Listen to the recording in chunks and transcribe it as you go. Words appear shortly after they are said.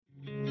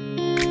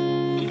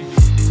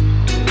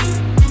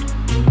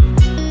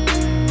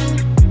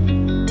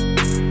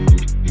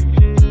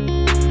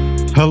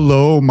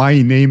Hello,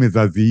 my name is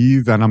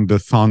Aziz, and I'm the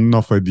son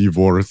of a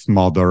divorced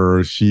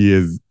mother. She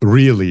is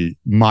really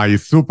my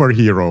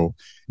superhero.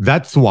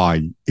 That's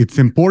why it's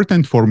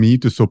important for me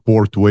to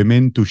support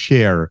women to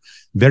share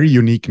their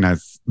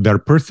uniqueness, their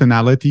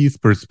personalities,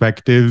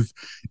 perspectives,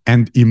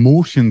 and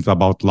emotions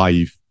about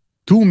life.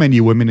 Too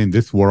many women in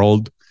this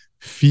world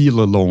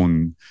feel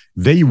alone.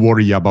 They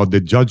worry about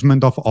the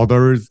judgment of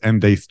others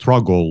and they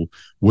struggle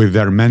with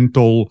their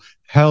mental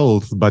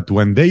health. But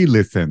when they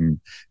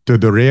listen to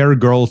the Rare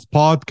Girls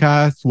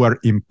podcast, where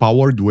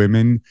empowered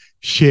women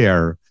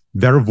share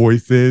their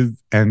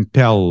voices and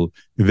tell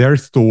their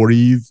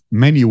stories,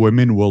 many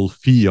women will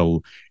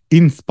feel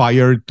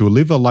inspired to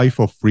live a life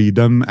of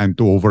freedom and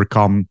to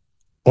overcome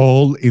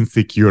all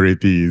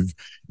insecurities.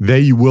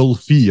 They will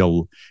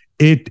feel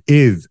it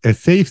is a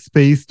safe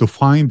space to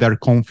find their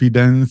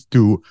confidence,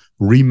 to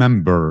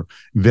remember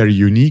their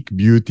unique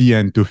beauty,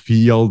 and to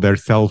feel their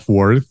self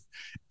worth.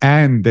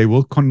 And they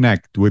will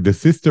connect with the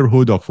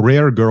sisterhood of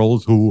rare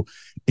girls who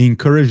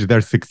encourage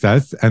their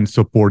success and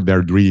support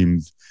their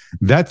dreams.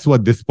 That's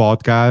what this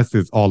podcast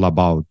is all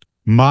about.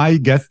 My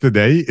guest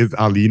today is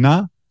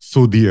Aleena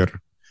Sudheer.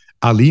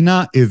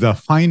 Aleena is a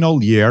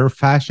final year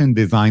fashion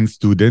design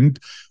student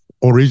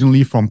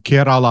originally from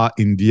Kerala,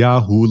 India,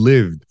 who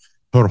lived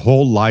her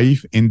whole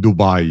life in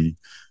Dubai.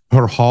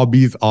 Her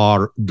hobbies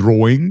are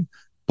drawing,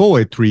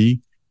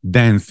 poetry,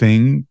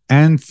 dancing,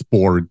 and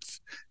sports.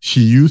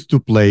 She used to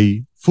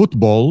play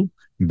football,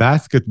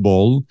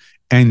 basketball,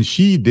 and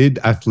she did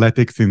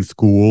athletics in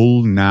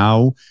school.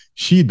 Now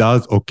she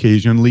does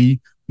occasionally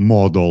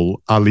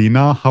model.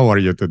 Aleena, how are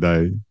you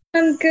today?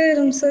 I'm good.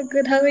 I'm so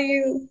good. How are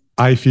you?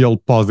 I feel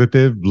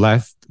positive,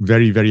 blessed,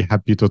 very, very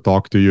happy to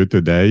talk to you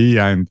today,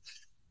 and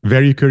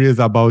very curious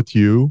about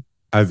you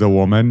as a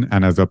woman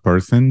and as a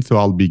person. So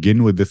I'll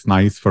begin with this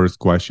nice first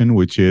question,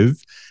 which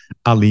is,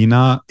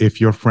 Aleena,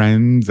 if your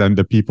friends and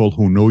the people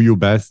who know you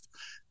best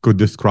could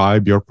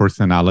describe your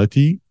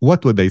personality,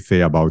 what would they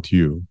say about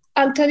you?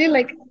 I'll tell you,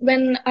 like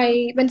when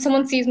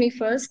someone sees me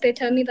first, they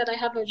tell me that I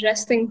have a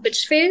resting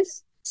bitch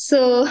face.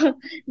 So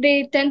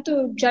they tend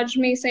to judge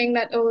me, saying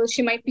that, oh,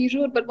 she might be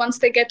rude, but once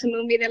they get to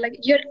know me, they're like,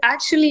 you're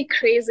actually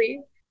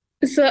crazy.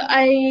 So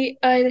I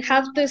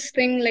have this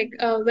thing, like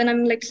when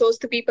I'm like close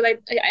to people,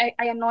 I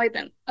annoy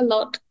them a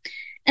lot.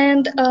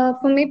 And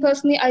for me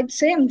personally, I'd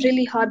say I'm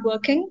really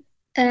hardworking,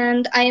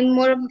 and I am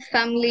more of a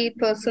family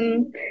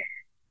person.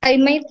 I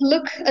might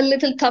look a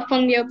little tough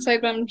on the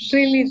outside, but I'm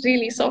really,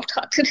 really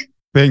soft-hearted.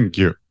 Thank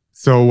you.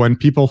 So when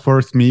people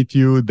first meet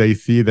you, they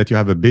see that you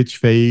have a bitch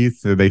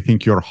face. They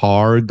think you're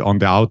hard on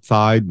the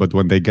outside, but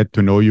when they get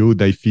to know you,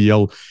 they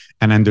feel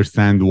and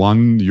understand,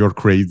 one, you're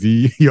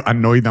crazy, you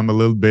annoy them a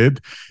little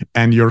bit,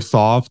 and you're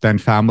soft and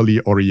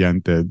family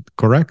oriented,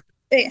 correct?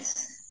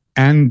 Yes.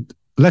 And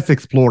let's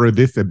explore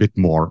this a bit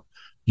more.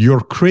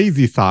 Your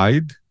crazy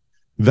side,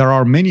 there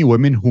are many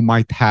women who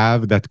might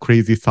have that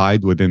crazy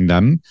side within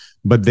them,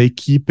 but they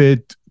keep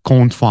it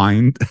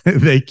confined,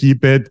 they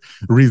keep it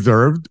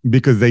reserved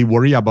because they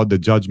worry about the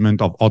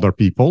judgment of other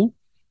people.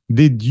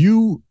 Did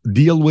you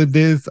deal with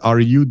this? Are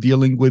you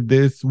dealing with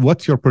this?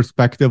 What's your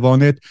perspective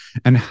on it?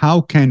 And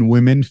how can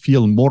women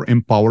feel more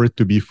empowered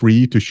to be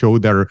free to show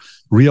their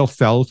real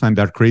self and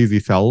their crazy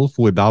self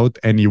without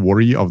any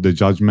worry of the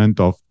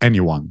judgment of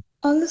anyone?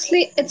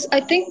 Honestly,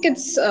 I think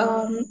it's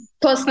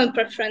personal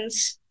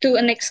preference to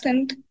an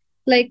extent.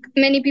 Like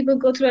many people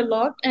go through a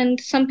lot, and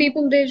some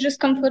people they're just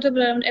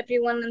comfortable around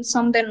everyone, and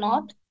some they're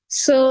not.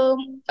 So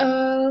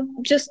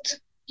just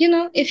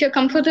if you're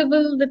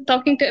comfortable with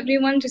talking to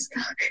everyone, just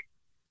talk.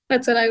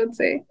 That's what I would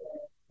say.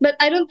 But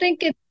I don't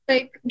think it's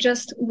like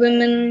just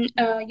women.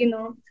 I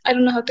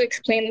don't know how to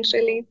explain it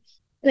really.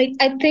 Like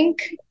I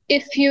think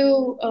if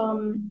you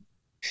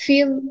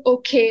feel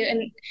okay,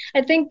 and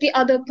I think the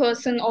other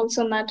person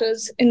also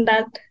matters in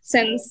that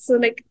sense. So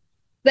like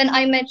when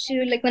I met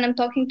you, like when I'm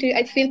talking to you,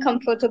 I feel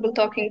comfortable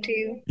talking to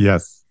you.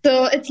 Yes.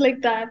 So it's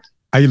like that.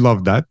 I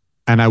love that.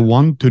 And I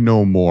want to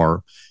know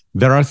more.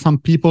 There are some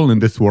people in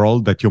this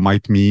world that you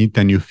might meet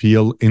and you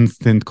feel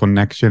instant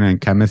connection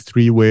and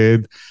chemistry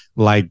with,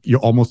 like you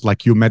almost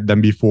like you met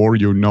them before,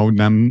 you know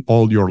them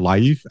all your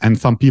life. And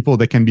some people,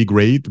 they can be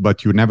great,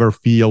 but you never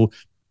feel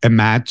a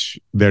match.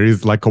 There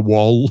is like a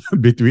wall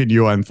between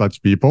you and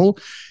such people.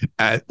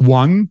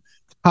 One,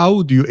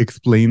 how do you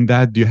explain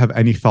that? Do you have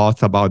any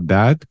thoughts about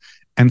that?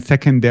 And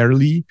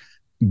secondarily,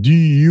 do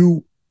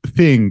you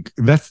think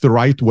that's the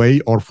right way,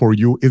 or for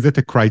you is it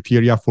a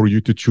criteria for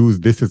you to choose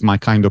this is my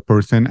kind of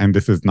person and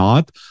this is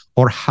not?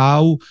 Or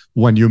how,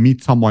 when you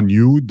meet someone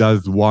new,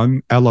 does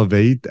one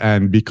elevate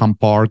and become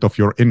part of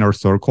your inner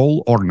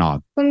circle or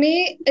not? For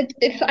me,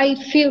 if I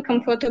feel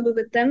comfortable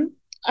with them,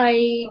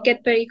 I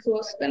get very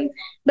close to them.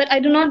 But I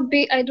don't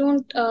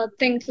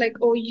think like,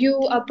 oh, you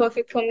are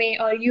perfect for me,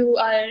 or you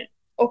are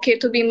okay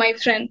to be my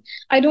friend.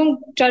 I don't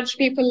judge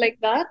people like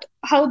that.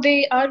 How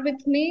they are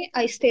with me,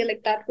 I stay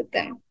like that with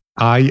them.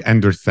 I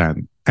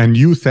understand. And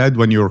you said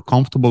when you're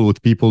comfortable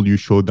with people, you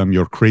show them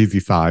your crazy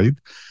side.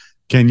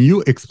 Can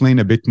you explain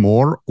a bit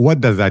more?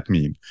 What does that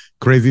mean?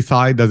 Crazy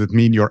side, does it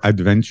mean you're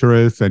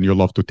adventurous and you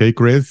love to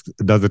take risks?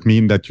 Does it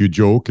mean that you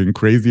joke in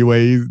crazy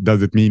ways?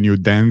 Does it mean you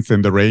dance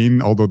in the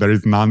rain, although there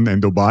is none in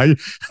Dubai?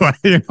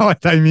 You know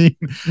what I mean?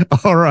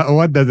 Or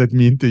what does it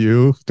mean to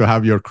you to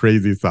have your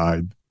crazy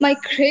side? My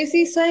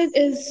crazy side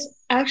is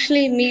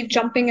actually me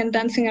jumping and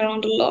dancing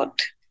around a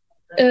lot.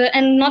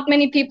 And not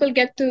many people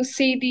get to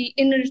see the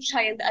inner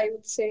child, I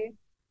would say.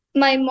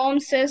 My mom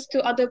says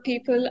to other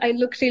people, I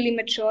look really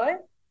mature,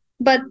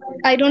 but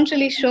I don't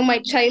really show my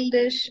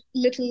childish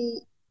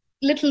little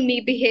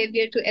me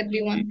behavior to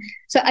everyone.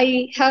 So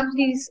I have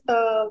these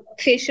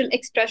facial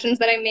expressions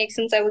that I make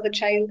since I was a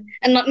child,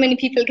 and not many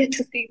people get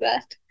to see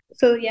that.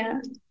 So yeah.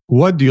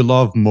 What do you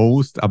love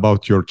most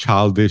about your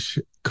childish,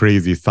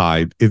 crazy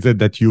side? Is it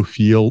that you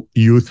feel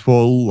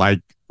youthful,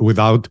 like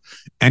without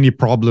any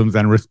problems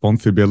and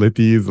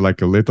responsibilities,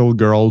 like a little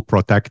girl,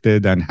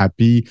 protected and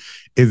happy?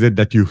 Is it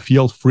that you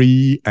feel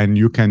free and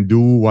you can do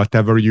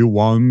whatever you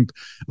want,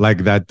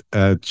 like that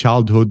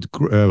childhood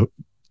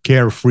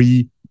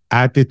carefree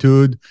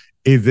attitude?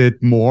 Is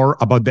it more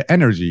about the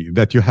energy,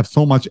 that you have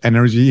so much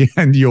energy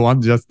and you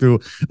want just to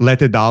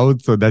let it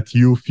out so that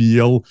you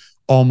feel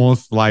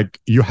almost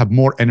like you have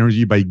more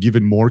energy by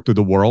giving more to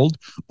the world?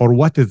 Or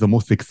what is the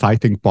most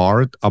exciting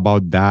part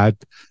about that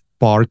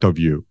part of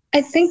you?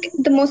 I think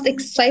the most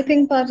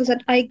exciting part is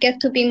that I get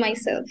to be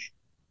myself.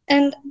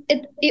 And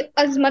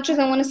as much as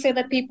I want to say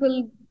that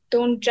people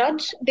don't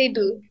judge, they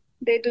do.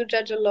 They do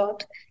judge a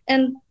lot.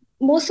 And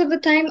most of the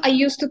time, I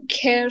used to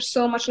care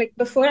so much. Like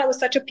before, I was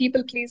such a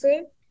people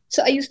pleaser.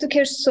 So I used to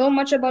care so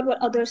much about what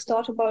others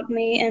thought about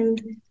me.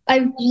 And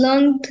I've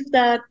learned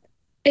that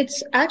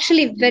it's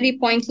actually very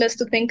pointless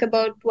to think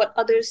about what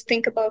others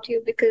think about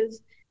you,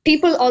 because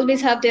people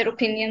always have their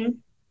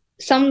opinion.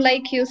 Some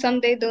like you, some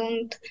they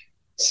don't.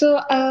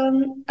 So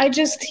I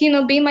just,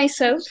 be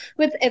myself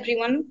with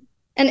everyone.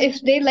 And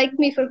if they like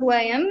me for who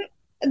I am,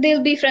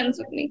 they'll be friends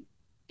with me.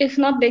 If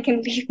not, they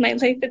can leave my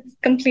life. It's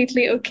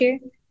completely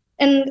okay.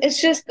 And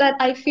it's just that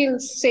I feel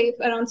safe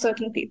around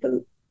certain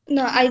people.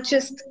 No, I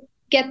just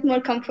get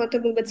more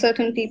comfortable with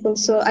certain people.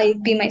 So I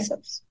be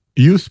myself.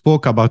 You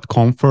spoke about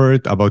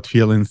comfort, about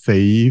feeling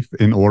safe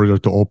in order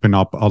to open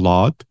up a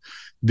lot.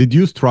 Did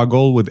you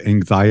struggle with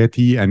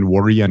anxiety and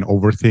worry and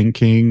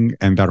overthinking?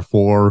 And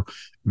therefore,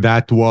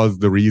 that was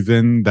the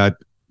reason that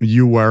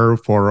you were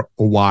for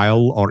a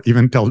while, or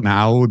even till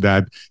now,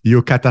 that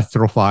you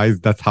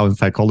catastrophize. That's how in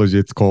psychology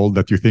it's called,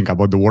 that you think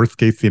about the worst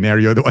case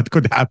scenario, what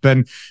could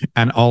happen,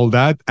 and all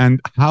that.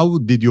 And how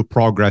did you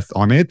progress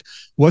on it?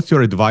 What's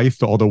your advice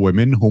to other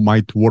women who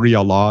might worry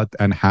a lot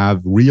and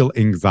have real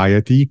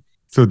anxiety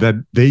so that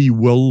they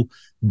will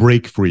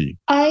break free?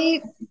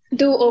 I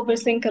do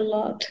overthink a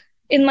lot.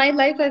 In my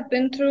life, I've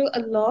been through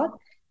a lot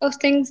of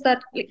things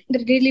that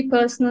are really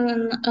personal,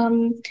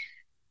 and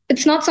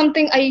it's not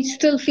something I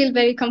still feel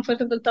very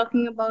comfortable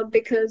talking about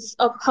because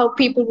of how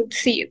people would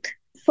see it.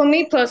 For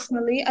me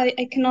personally,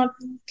 I cannot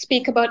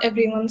speak about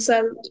everyone.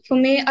 So for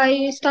me,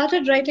 I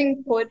started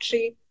writing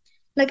poetry.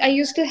 Like I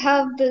used to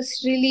have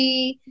this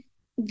really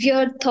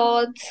weird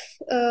thoughts.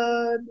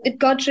 It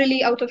got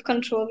really out of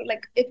control.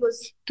 Like it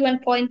was to a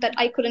point that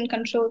I couldn't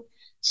control.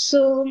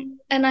 So,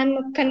 and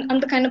I'm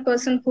the kind of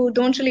person who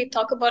don't really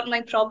talk about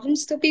my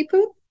problems to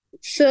people.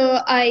 So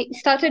I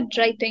started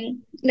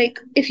writing. Like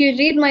if you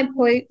read my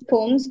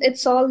poems,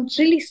 it's all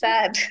really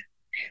sad.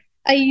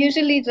 I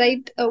usually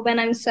write when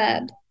I'm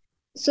sad.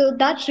 So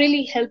that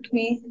really helped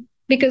me,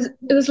 because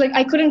it was like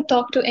I couldn't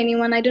talk to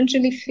anyone. I didn't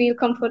really feel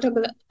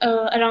comfortable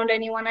around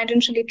anyone. I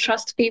didn't really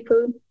trust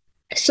people.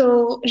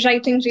 So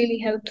writing really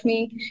helped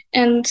me,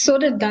 and so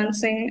did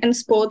dancing and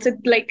sports. It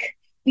like,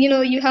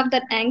 you have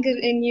that anger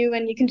in you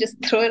and you can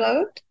just throw it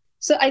out.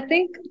 So I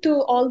think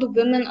to all the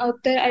women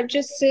out there, I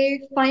just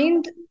say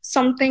find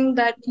something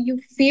that you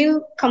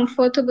feel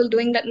comfortable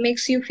doing, that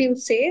makes you feel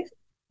safe,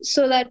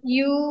 so that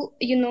you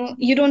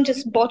don't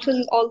just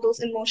bottle all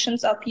those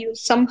emotions up. You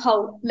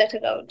somehow let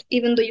it out,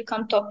 even though you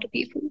can't talk to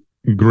people.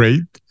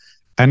 Great.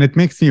 And it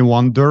makes me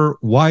wonder,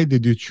 why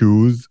did you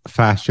choose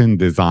fashion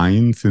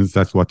design, since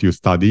that's what you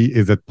study?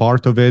 Is it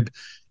part of it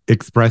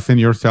expressing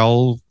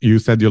yourself? You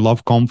said you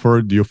love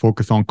comfort. Do you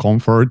focus on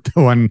comfort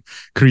when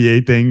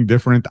creating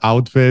different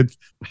outfits?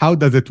 How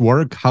does it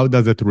work? How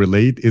does it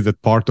relate? Is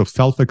it part of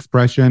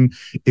self-expression?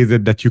 Is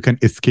it that you can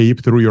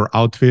escape through your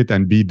outfit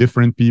and be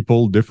different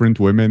people, different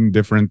women,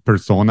 different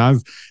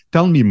personas?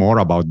 Tell me more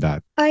about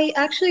that. I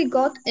actually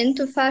got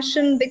into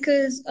fashion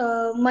because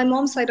my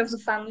mom's side of the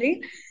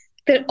family,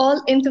 they're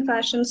all into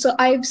fashion. So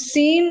I've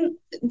seen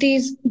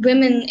these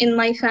women in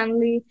my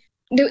family.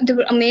 They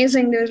were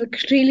amazing. They were like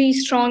really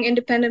strong,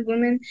 independent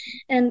women.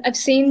 And I've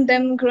seen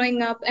them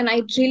growing up, and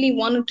I really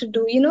wanted to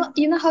do,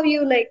 how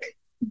you like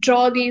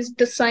draw these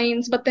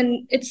designs, but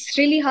then it's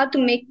really hard to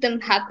make them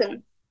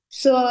happen.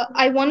 So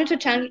I wanted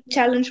to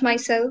challenge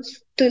myself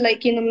to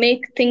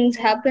make things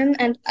happen.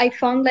 And I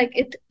found like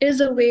it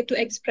is a way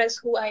to express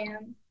who I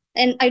am.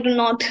 And I do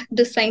not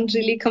design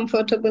really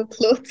comfortable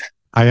clothes.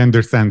 I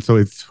understand. So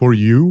it's for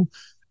you.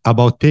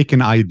 about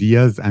taking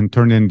ideas and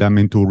turning them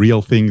into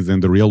real things in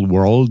the real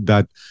world.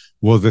 That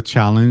was a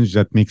challenge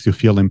that makes you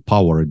feel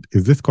empowered.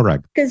 Is this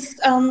correct? Because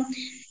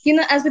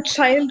as a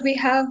child we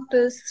have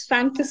this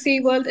fantasy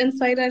world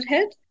inside our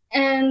head,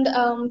 and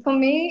for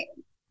me,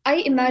 I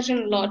imagine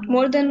a lot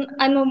more than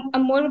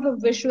I'm more of a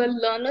visual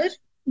learner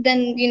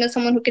than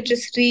someone who could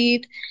just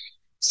read.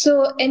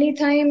 So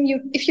anytime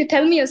if you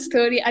tell me a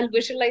story, I'll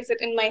visualize it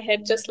in my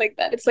head just like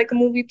that. It's like a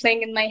movie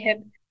playing in my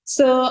head.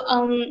 So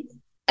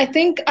I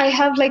think I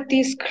have like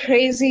these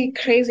crazy,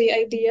 crazy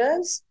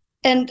ideas,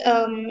 and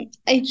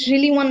I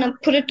really want to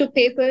put it to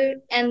paper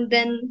and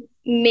then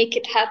make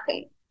it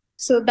happen.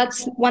 So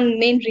that's one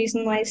main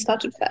reason why I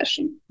started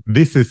fashion.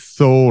 This is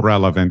so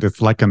relevant.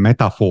 It's like a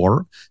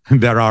metaphor.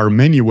 There are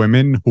many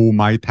women who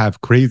might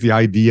have crazy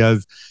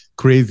ideas,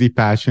 crazy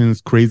passions,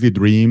 crazy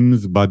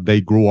dreams, but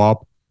they grew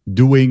up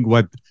doing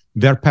what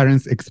their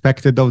parents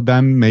expected of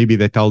them. Maybe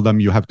they tell them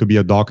you have to be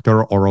a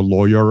doctor or a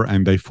lawyer,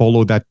 and they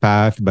follow that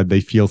path, but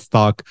they feel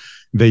stuck.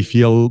 They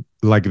feel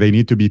like they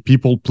need to be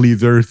people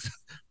pleasers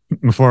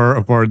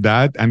for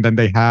that. And then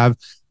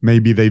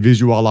maybe they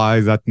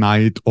visualize at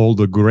night all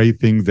the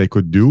great things they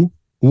could do.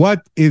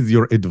 What is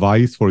your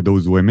advice for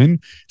those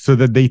women so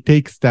that they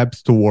take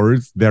steps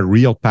towards their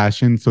real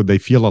passion, so they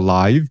feel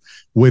alive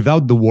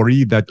without the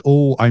worry that,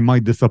 oh, I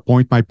might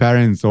disappoint my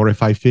parents, or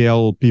if I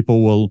fail,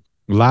 people will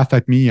laugh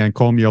at me and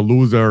call me a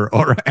loser,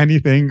 or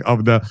anything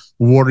of the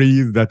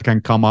worries that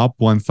can come up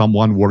when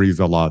someone worries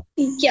a lot?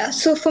 Yeah,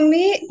 so for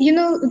me,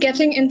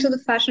 getting into the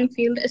fashion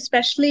field,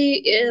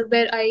 especially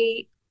where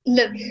I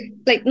live,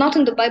 like not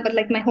in Dubai, but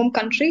like my home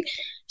country.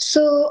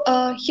 So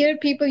here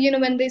people,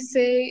 when they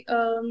say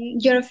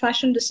you're a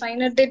fashion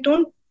designer,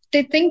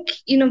 they think,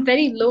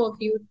 very low of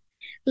you.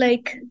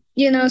 Like,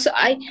 so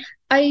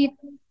I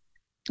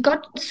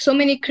got so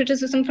many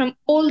criticism from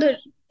older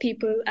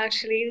people,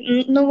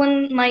 actually. No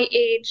one my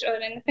age or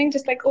anything,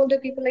 just like older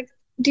people, like,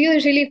 do you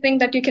really think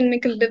that you can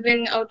make a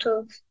living out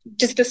of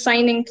just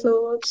designing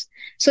clothes?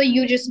 So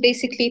you just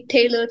basically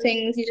tailor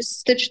things, you just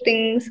stitch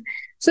things.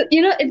 So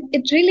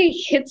it really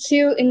hits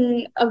you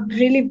in a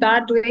really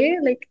bad way.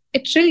 Like,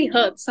 it really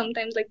hurts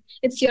sometimes. Like,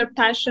 it's your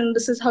passion,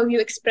 this is how you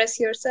express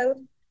yourself.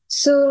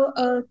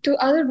 So to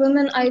other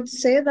women, I'd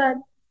say that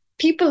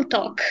people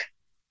talk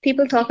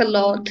people talk a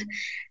lot,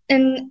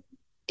 and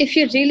if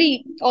you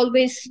really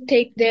always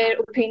take their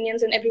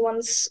opinions and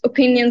everyone's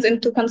opinions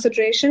into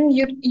consideration,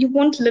 you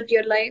won't live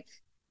your life.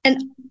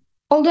 And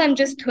although I'm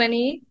just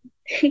 20,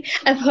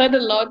 I've heard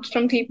a lot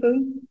from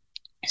people.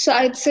 So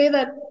I'd say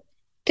that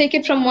take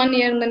it from one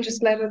ear and then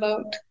just let it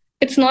out.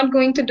 It's not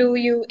going to do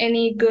you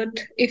any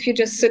good if you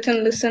just sit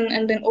and listen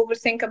and then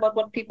overthink about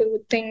what people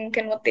would think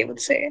and what they would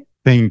say.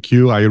 Thank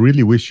you. I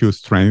really wish you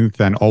strength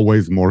and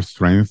always more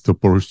strength to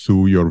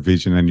pursue your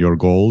vision and your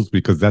goals,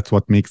 because that's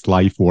what makes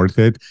life worth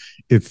it.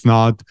 It's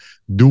not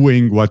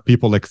doing what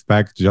people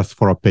expect just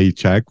for a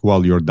paycheck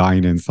while you're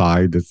dying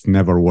inside. It's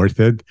never worth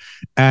it.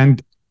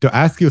 And to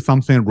ask you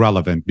something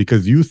relevant,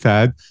 because you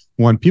said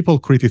when people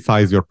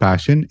criticize your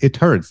passion, it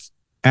hurts.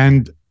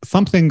 And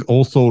something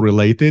also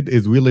related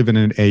is we live in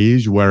an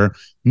age where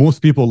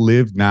most people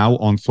live now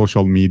on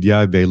social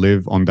media. They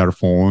live on their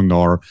phone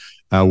or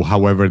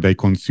however they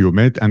consume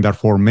it. And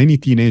therefore, many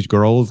teenage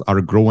girls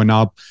are growing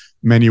up,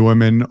 many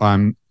women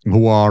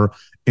who are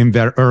in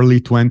their early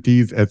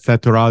 20s,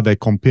 etc. They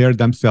compare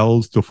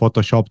themselves to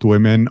photoshopped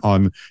women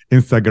on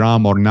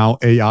Instagram, or now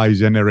AI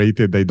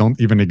generated. They don't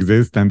even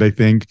exist. And they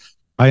think,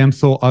 I am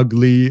so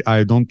ugly,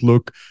 I don't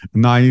look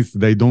nice,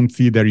 they don't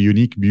see their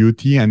unique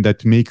beauty, and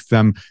that makes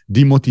them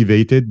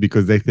demotivated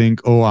because they think,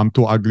 oh, I'm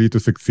too ugly to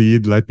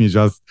succeed, let me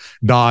just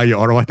die,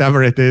 or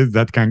whatever it is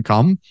that can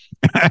come.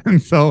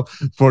 And so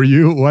for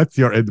you, what's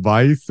your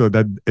advice so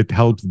that it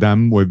helps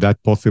them with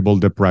that possible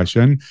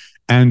depression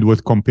and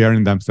with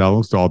comparing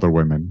themselves to other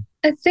women?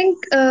 I think,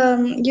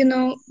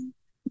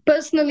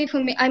 personally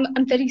for me,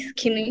 I'm very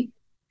skinny.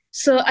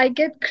 So I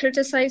get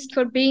criticized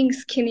for being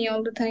skinny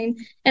all the time.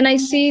 And I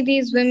see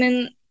these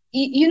women,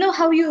 you know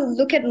how you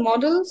look at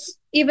models,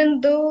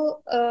 even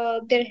though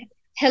they're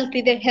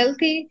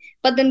healthy,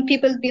 but then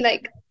people be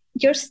like,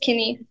 you're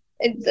skinny.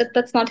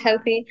 That's not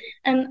healthy.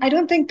 And I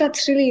don't think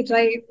that's really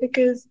right,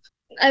 because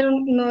I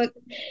don't know,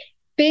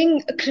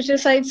 being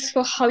criticized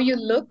for how you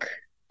look,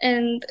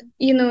 and,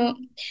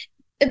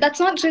 that's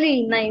not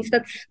really nice.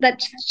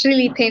 That's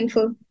really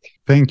painful.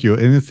 Thank you.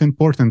 And it's an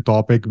important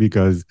topic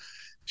because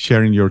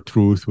sharing your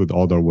truth with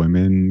other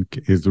women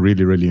is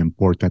really, really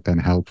important and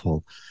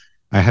helpful.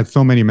 I had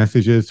so many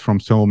messages from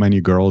so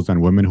many girls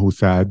and women who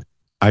said,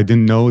 I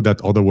didn't know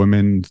that other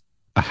women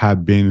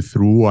had been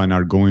through and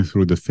are going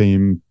through the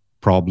same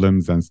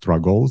problems and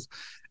struggles.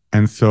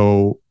 And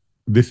so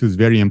this is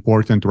very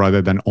important,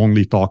 rather than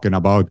only talking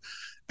about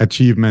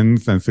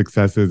achievements and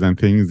successes and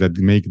things that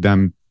make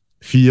them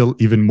feel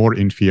even more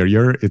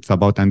inferior. It's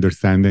about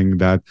understanding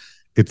that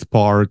it's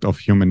part of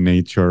human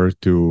nature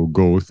to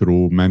go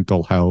through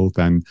mental health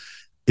and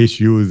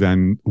issues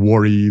and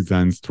worries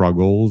and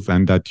struggles,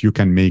 and that you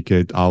can make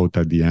it out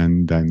at the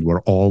end. And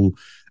we're all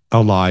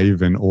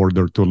alive in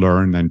order to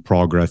learn and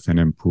progress and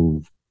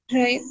improve.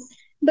 Right.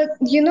 But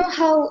you know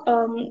how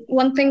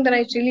one thing that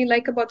I really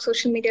like about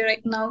social media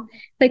right now,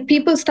 like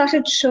people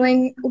started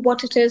showing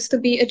what it is to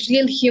be a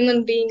real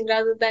human being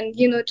rather than,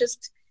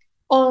 just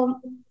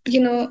all,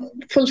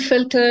 full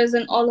filters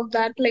and all of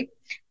that. Like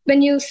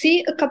when you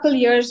see a couple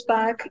years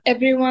back,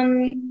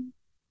 everyone,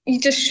 you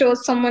just show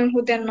someone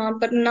who they're not,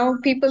 but now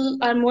people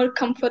are more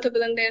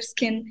comfortable in their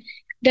skin.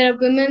 There are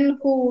women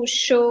who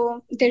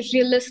show their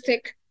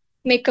realistic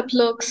makeup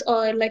looks,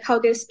 or like how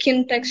their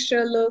skin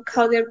texture look,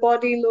 how their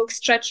body looks,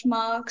 stretch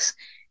marks,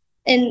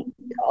 and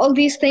all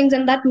these things.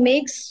 And that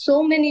makes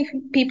so many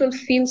people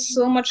feel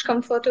so much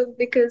comfortable,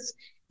 because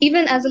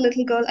even as a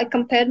little girl, I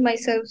compared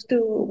myself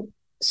to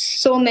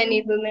so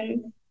many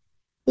women.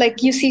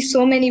 Like you see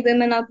so many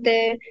women out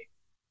there.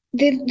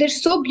 They're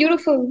so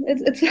beautiful.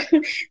 It's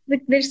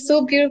like they're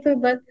so beautiful,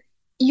 but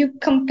you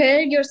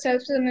compare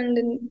yourself to them, and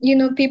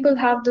then people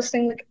have this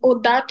thing like, oh,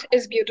 that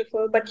is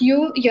beautiful, but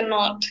you're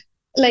not.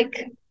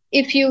 Like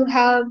if you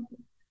have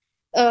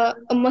a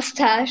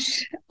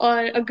mustache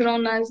or a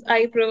grown ass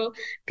eyebrow,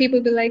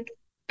 people be like,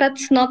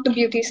 that's not the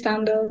beauty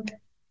standard.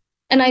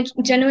 And I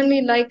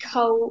genuinely like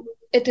how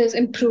it is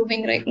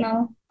improving right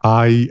now.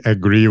 I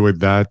agree with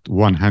that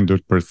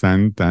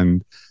 100%.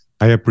 And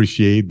I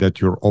appreciate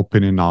that you're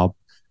opening up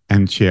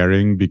and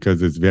sharing,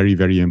 because it's very,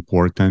 very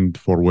important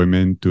for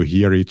women to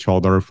hear each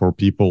other, for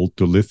people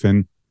to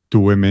listen to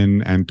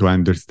women and to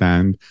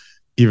understand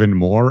even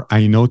more.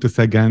 I notice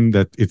again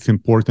that it's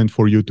important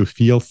for you to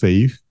feel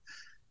safe.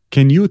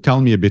 Can you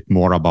tell me a bit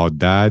more about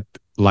that?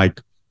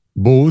 Like,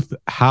 both,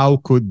 how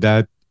could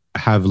that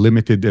have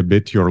limited a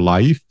bit your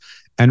life?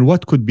 And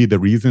what could be the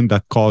reason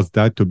that caused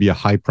that to be a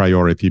high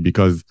priority?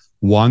 Because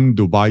one,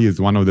 Dubai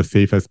is one of the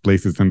safest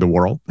places in the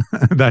world.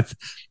 That's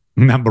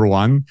number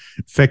one.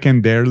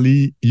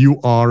 Secondarily,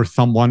 you are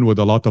someone with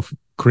a lot of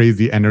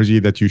crazy energy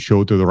that you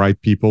show to the right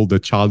people, the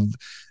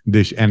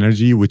childish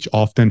energy, which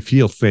often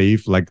feels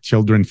safe, like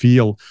children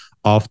feel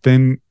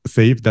often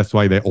safe. That's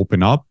why they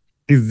open up.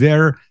 Is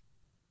there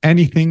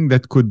anything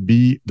that could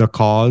be the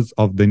cause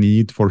of the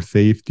need for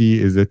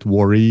safety? Is it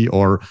worry,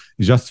 or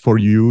just for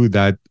you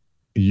that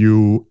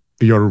your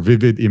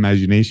vivid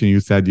imagination, you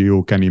said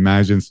you can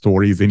imagine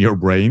stories in your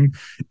brain,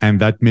 and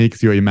that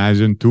makes you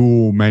imagine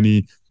too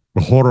many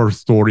horror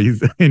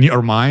stories in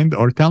your mind?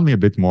 Or tell me a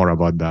bit more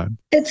about that.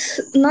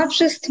 It's not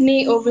just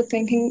me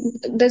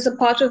overthinking. There's a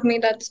part of me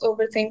that's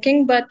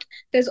overthinking, but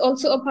there's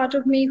also a part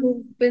of me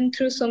who've been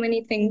through so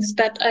many things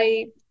that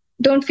I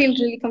don't feel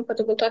really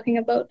comfortable talking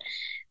about.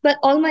 But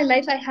all my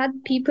life, I had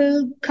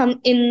people come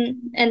in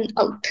and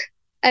out.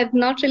 I've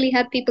not really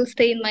had people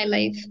stay in my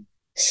life.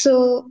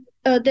 So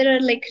there are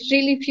like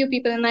really few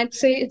people, and I'd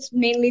say it's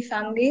mainly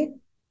family.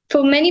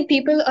 For many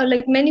people, or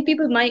like many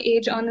people my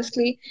age,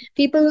 honestly,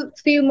 people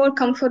feel more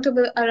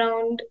comfortable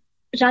around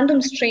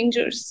random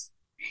strangers.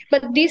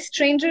 But these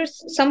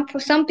strangers, for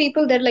some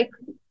people, they're like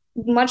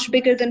much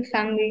bigger than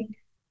family,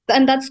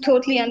 and that's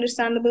totally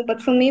understandable.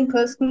 But for me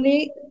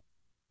personally,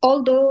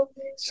 although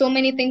so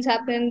many things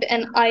happened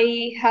and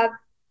I have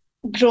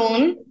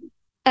grown,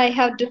 I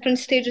have different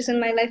stages in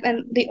my life,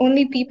 and the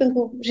only people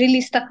who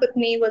really stuck with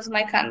me was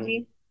my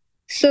family.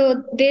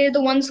 So they're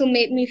the ones who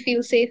made me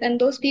feel safe, and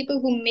those people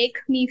who make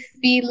me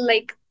feel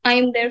like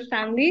I'm their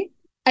family,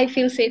 I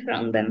feel safe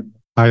around them.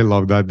 I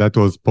love that. That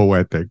was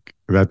poetic.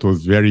 That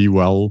was very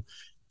well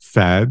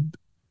said.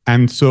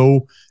 And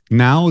so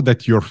now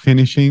that you're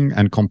finishing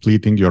and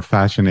completing your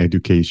fashion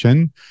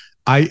education,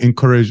 I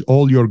encourage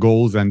all your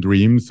goals and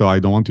dreams. So I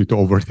don't want you to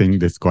overthink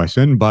this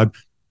question, but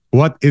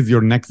what is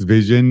your next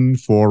vision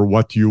for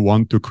what you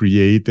want to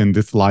create in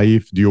this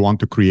life? Do you want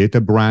to create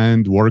a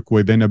brand, work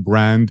within a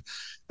brand,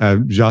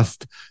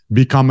 just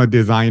become a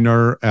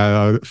designer,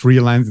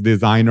 freelance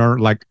designer?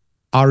 Like,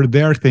 are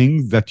there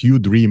things that you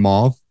dream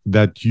of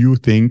that you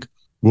think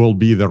will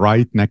be the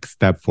right next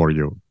step for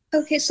you?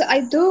 Okay, so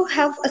I do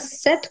have a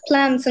set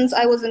plan since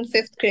I was in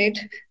fifth grade.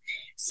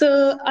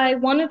 So I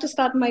wanted to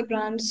start my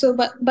brand. So,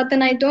 but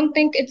then I don't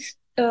think it's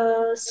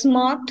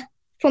smart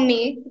for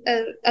me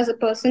as a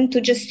person to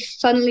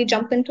just suddenly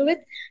jump into it.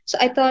 So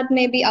I thought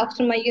maybe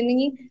after my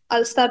uni,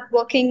 I'll start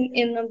working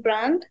in a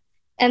brand,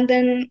 and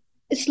then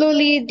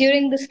slowly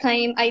during this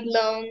time, I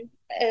learn,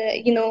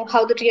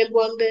 how the real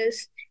world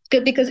is.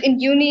 Because in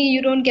uni,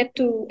 you don't get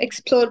to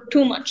explore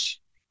too much.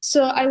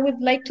 So I would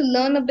like to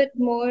learn a bit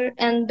more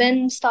and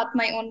then start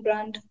my own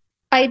brand.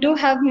 I do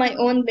have my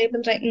own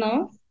label right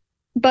now,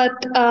 but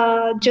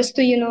just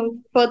to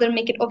further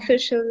make it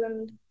official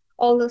and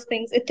all those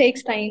things, it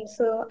takes time.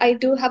 So I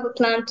do have a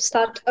plan to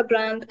start a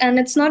brand, and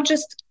it's not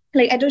just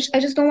like I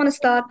just don't want to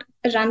start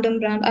a random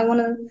brand. I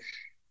want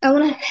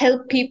to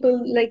help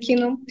people. Like,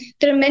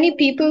 there are many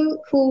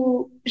people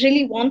who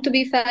really want to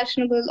be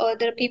fashionable, or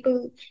there are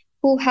people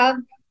who have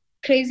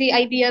crazy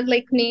ideas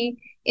like me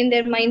in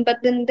their mind, but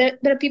then there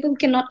are people who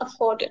cannot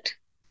afford it.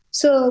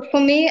 So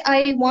for me,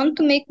 I want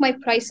to make my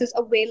prices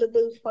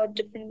available for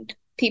different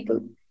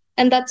people.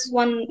 And that's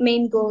one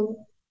main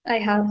goal I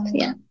have.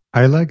 Yeah.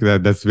 I like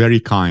that. That's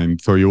very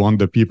kind. So you want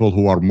the people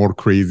who are more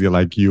crazy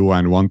like you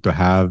and want to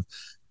have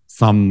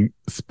some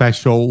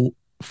special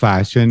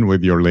fashion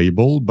with your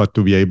label, but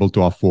to be able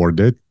to afford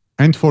it.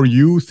 And for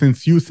you,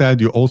 since you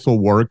said you also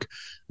work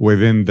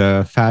within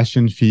the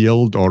fashion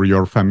field or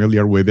you're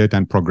familiar with it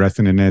and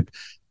progressing in it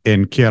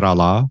in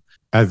Kerala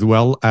as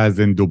well as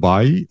in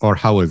Dubai, or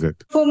how is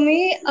it? For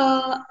me,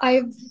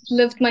 I've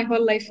lived my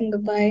whole life in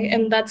Dubai,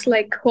 and that's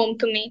like home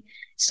to me.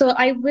 So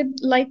I would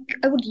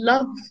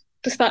love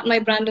to start my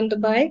brand in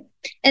Dubai,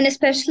 and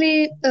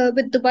especially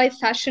with Dubai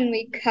Fashion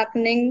Week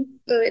happening.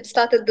 It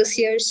started this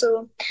year,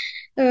 so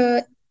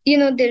uh,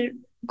 they're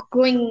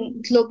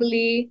going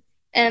globally,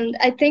 and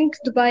I think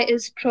Dubai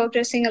is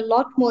progressing a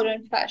lot more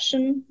in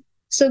fashion.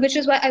 So, which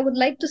is why I would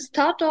like to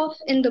start off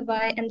in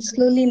Dubai and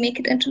slowly make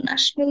it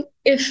international,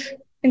 if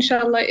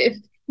inshallah, if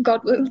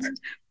God wills.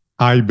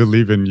 I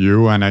believe in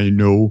you and I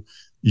know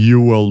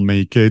you will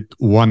make it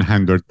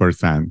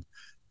 100%.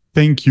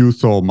 Thank you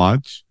so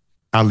much,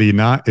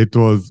 Aleena. It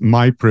was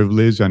my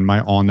privilege and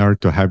my honor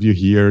to have you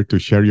here to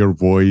share your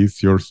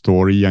voice, your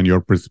story, and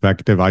your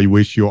perspective. I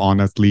wish you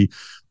honestly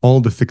all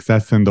the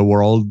success in the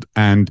world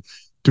and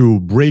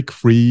to break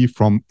free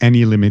from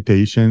any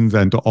limitations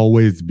and to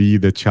always be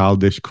the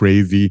childish,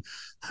 crazy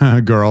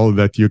girl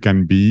that you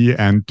can be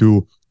and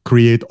to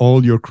create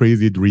all your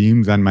crazy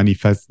dreams and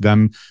manifest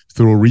them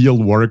through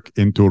real work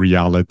into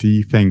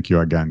reality. Thank you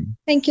again.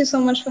 Thank you so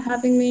much for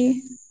having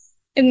me.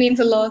 It means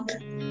a lot.